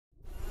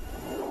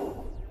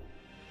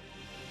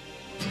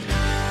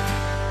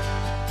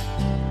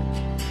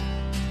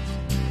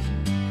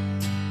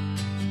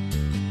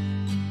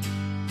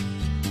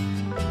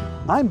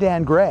I'm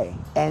Dan Gray,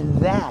 and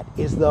that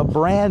is the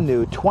brand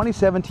new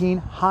 2017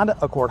 Honda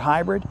Accord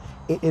Hybrid.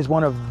 It is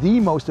one of the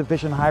most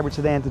efficient hybrid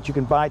sedans that you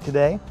can buy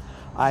today.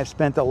 I've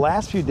spent the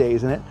last few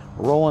days in it,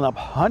 rolling up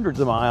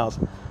hundreds of miles.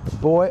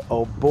 Boy,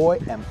 oh boy,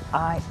 am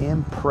I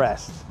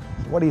impressed.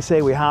 What do you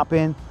say we hop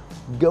in,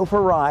 go for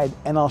a ride,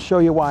 and I'll show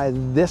you why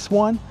this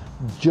one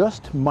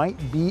just might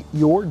be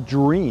your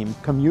dream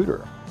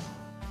commuter.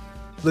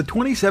 The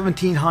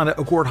 2017 Honda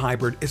Accord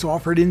Hybrid is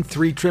offered in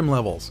 3 trim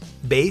levels: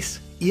 Base,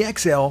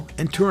 EXL,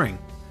 and Touring.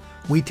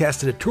 We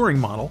tested a Touring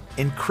model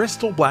in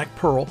crystal black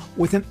pearl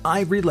with an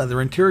ivory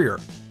leather interior.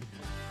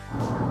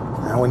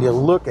 Now when you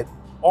look at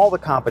all the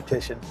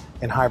competition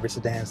in hybrid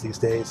sedans these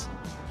days,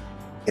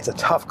 it's a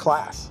tough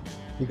class.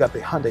 You've got the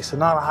Hyundai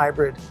Sonata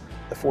Hybrid,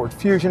 the Ford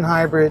Fusion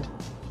Hybrid,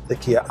 the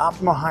Kia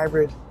Optima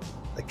Hybrid,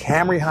 the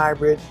Camry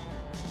Hybrid.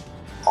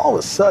 All of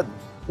a sudden,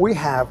 we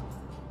have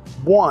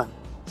one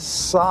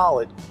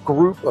solid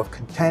group of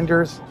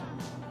contenders.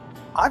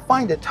 I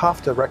find it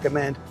tough to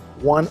recommend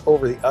one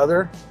over the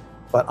other,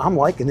 but I'm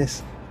liking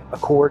this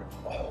Accord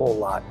a whole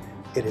lot.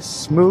 It is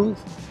smooth,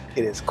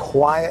 it is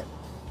quiet,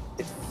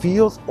 it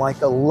feels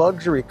like a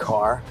luxury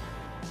car.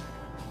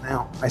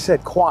 Now, I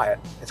said quiet.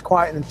 It's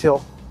quiet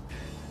until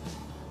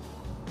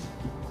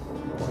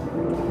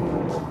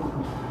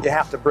you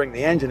have to bring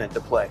the engine into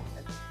play.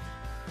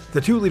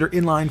 The 2-liter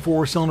inline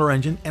 4-cylinder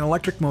engine and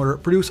electric motor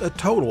produce a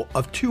total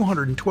of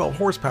 212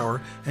 horsepower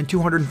and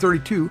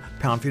 232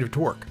 pound-feet of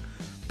torque.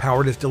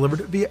 Power is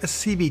delivered via a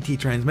CVT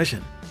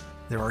transmission.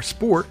 There are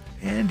Sport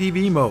and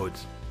EV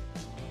modes.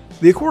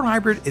 The Accord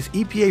Hybrid is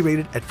EPA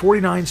rated at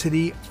 49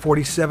 city,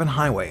 47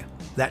 highway.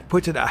 That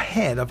puts it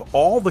ahead of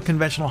all the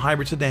conventional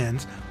hybrid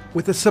sedans,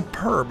 with a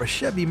superb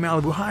Chevy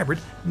Malibu Hybrid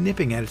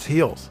nipping at its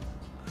heels.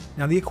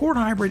 Now, the Accord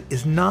Hybrid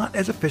is not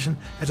as efficient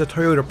as a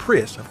Toyota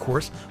Prius, of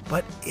course,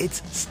 but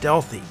it's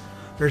stealthy.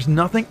 There's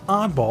nothing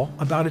oddball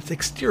about its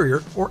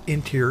exterior or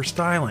interior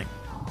styling.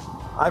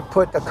 I've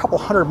put a couple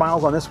hundred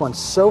miles on this one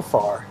so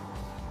far,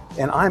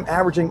 and I'm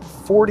averaging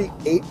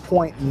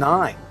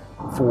 48.9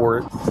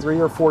 for 3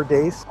 or 4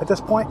 days at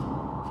this point.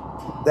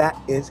 That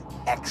is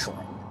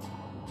excellent.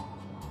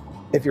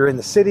 If you're in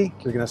the city,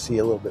 you're going to see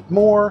a little bit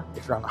more.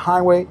 If you're on the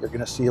highway, you're going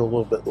to see a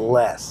little bit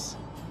less.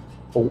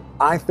 But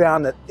I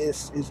found that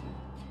this is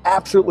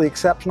absolutely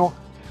exceptional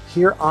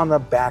here on the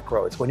back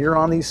roads. When you're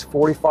on these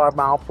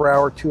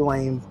 45-mile-per-hour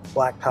 2-lane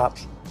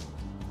blacktops,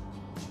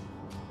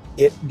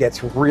 it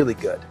gets really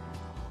good.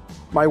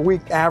 My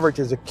week average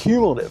is a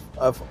cumulative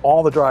of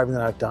all the driving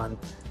that I've done.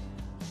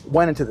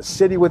 Went into the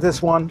city with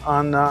this one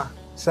on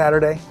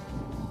Saturday.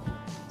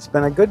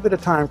 Spent a good bit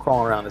of time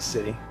crawling around the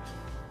city.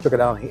 Took it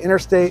out on the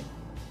interstate.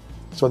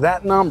 So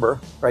that number,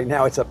 right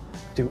now it's up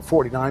to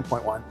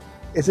 49.1,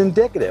 is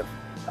indicative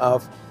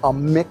of a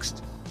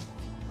mixed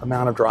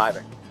amount of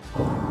driving.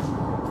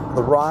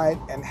 The ride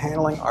and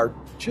handling are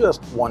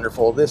just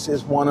wonderful. This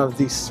is one of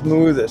the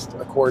smoothest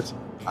Accords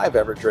I've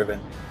ever driven.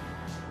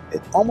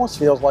 It almost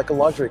feels like a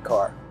luxury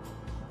car.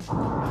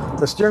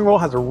 The steering wheel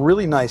has a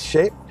really nice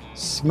shape,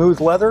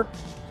 smooth leather,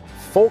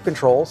 full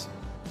controls.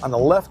 On the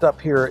left up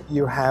here,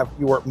 you have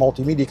your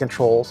multimedia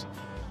controls.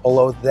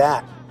 Below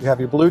that, you have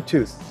your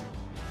Bluetooth.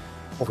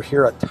 Over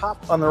here at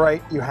top on the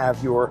right, you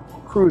have your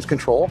cruise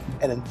control.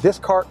 And in this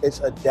car, it's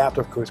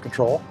adaptive cruise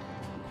control.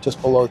 Just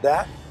below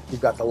that,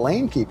 you've got the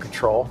lane keep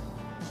control.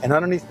 And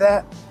underneath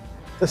that,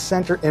 the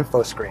center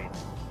info screen.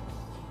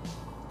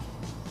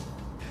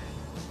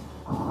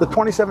 The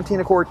 2017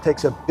 Accord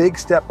takes a big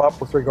step up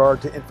with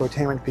regard to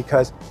infotainment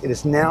because it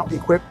is now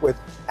equipped with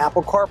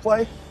Apple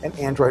CarPlay and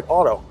Android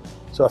Auto.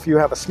 So if you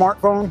have a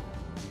smartphone,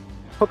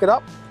 hook it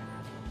up,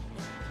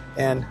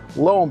 and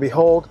lo and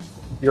behold,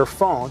 your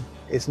phone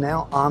is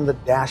now on the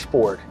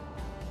dashboard.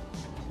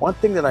 One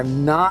thing that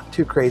I'm not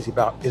too crazy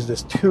about is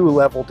this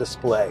 2-level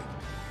display.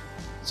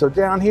 So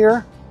down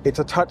here, it's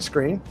a touch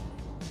screen,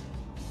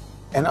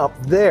 and up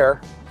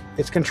there,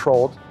 it's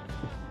controlled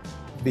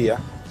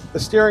via the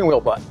steering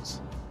wheel buttons.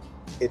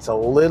 It's a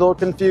little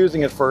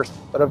confusing at first,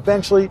 but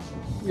eventually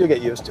you'll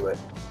get used to it,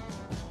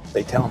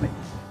 they tell me.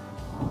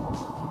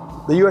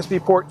 The USB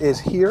port is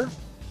here,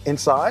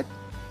 inside,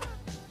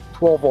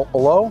 12 volt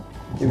below.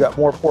 You've got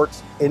more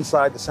ports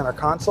inside the center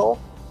console.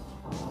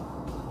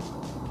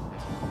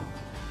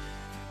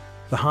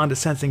 The Honda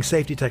Sensing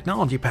Safety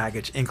Technology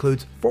package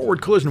includes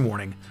forward collision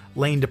warning,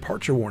 lane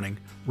departure warning,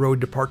 road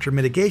departure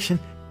mitigation,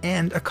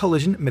 and a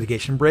collision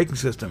mitigation braking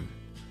system.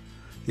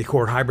 The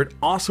Accord Hybrid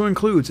also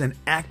includes an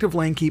active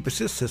lane keep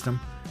assist system,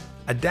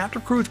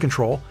 adaptive cruise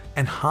control,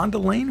 and Honda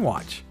Lane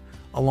Watch,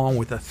 along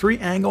with a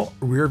 3-angle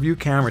rear view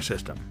camera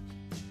system.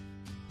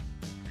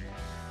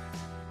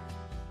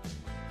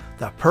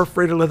 The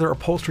perforated leather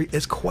upholstery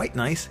is quite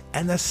nice,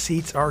 and the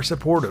seats are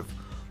supportive.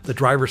 The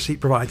driver's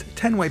seat provides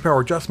 10-way power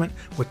adjustment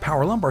with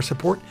power lumbar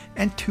support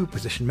and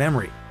 2-position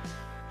memory.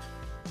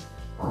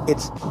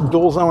 It's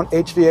dual zone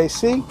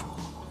HVAC,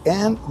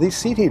 and the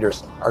seat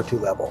heaters are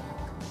 2-level.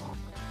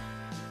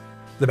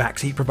 The back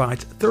seat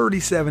provides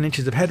 37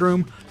 inches of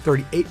headroom,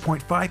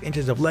 38.5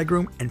 inches of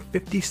legroom, and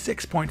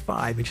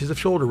 56.5 inches of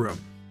shoulder room.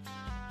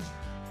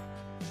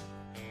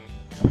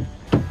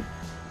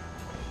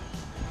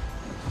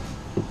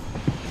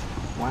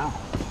 Wow.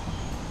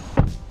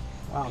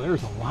 Wow,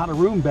 there's a lot of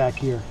room back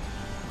here.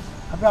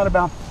 I've got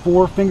about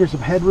 4 fingers of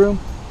headroom,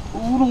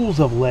 oodles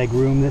of leg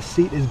room. This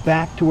seat is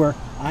back to where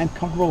I'm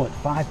comfortable at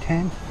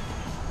 5'10".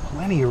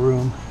 Plenty of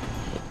room.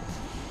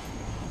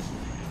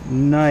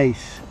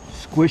 Nice,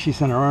 squishy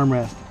center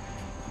armrest.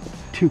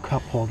 2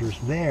 cup holders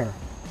there.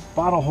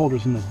 Bottle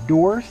holders in the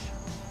doors.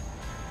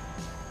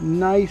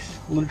 Nice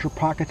literature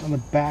pockets on the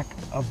back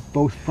of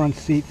both front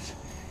seats.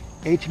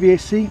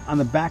 HVAC on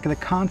the back of the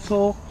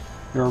console.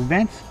 There are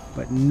vents,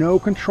 but no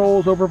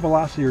controls over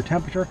velocity or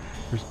temperature.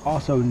 There's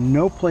also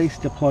no place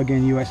to plug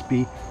in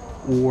USB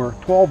or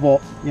 12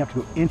 volt. You have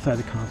to go inside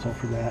the console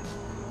for that.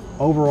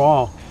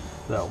 Overall,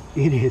 though,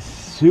 it is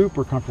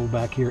super comfortable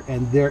back here,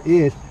 and there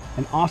is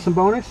an awesome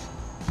bonus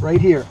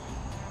right here.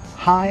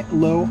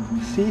 High-low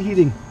seat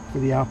heating for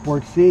the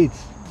outboard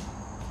seats.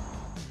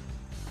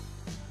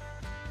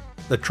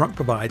 The trunk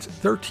provides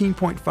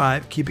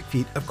 13.5 cubic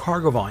feet of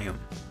cargo volume.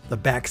 The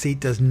back seat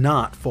does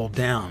not fold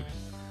down.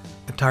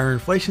 A tire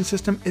inflation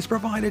system is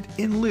provided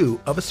in lieu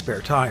of a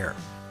spare tire.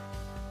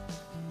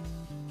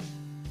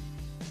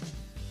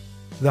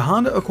 The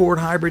Honda Accord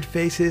Hybrid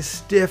faces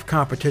stiff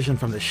competition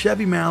from the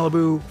Chevy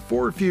Malibu,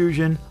 Ford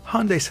Fusion,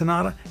 Hyundai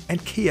Sonata,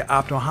 and Kia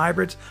Optima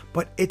hybrids,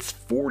 but its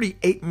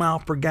 48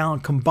 miles per gallon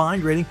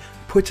combined rating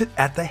puts it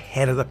at the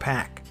head of the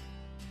pack.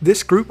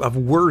 This group of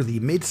worthy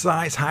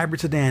mid-size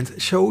hybrid sedans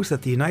shows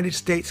that the United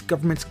States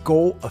government's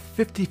goal of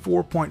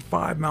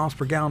 54.5 miles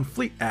per gallon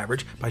fleet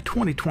average by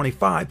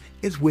 2025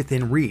 is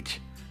within reach.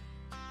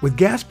 With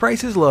gas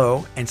prices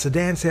low and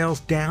sedan sales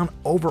down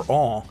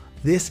overall,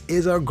 this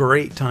is a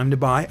great time to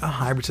buy a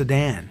hybrid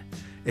sedan.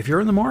 If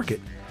you're in the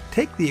market,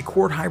 take the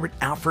Accord Hybrid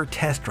out for a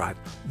test drive,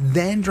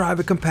 then drive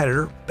a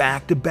competitor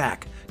back to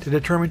back to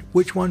determine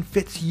which one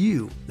fits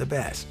you the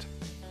best.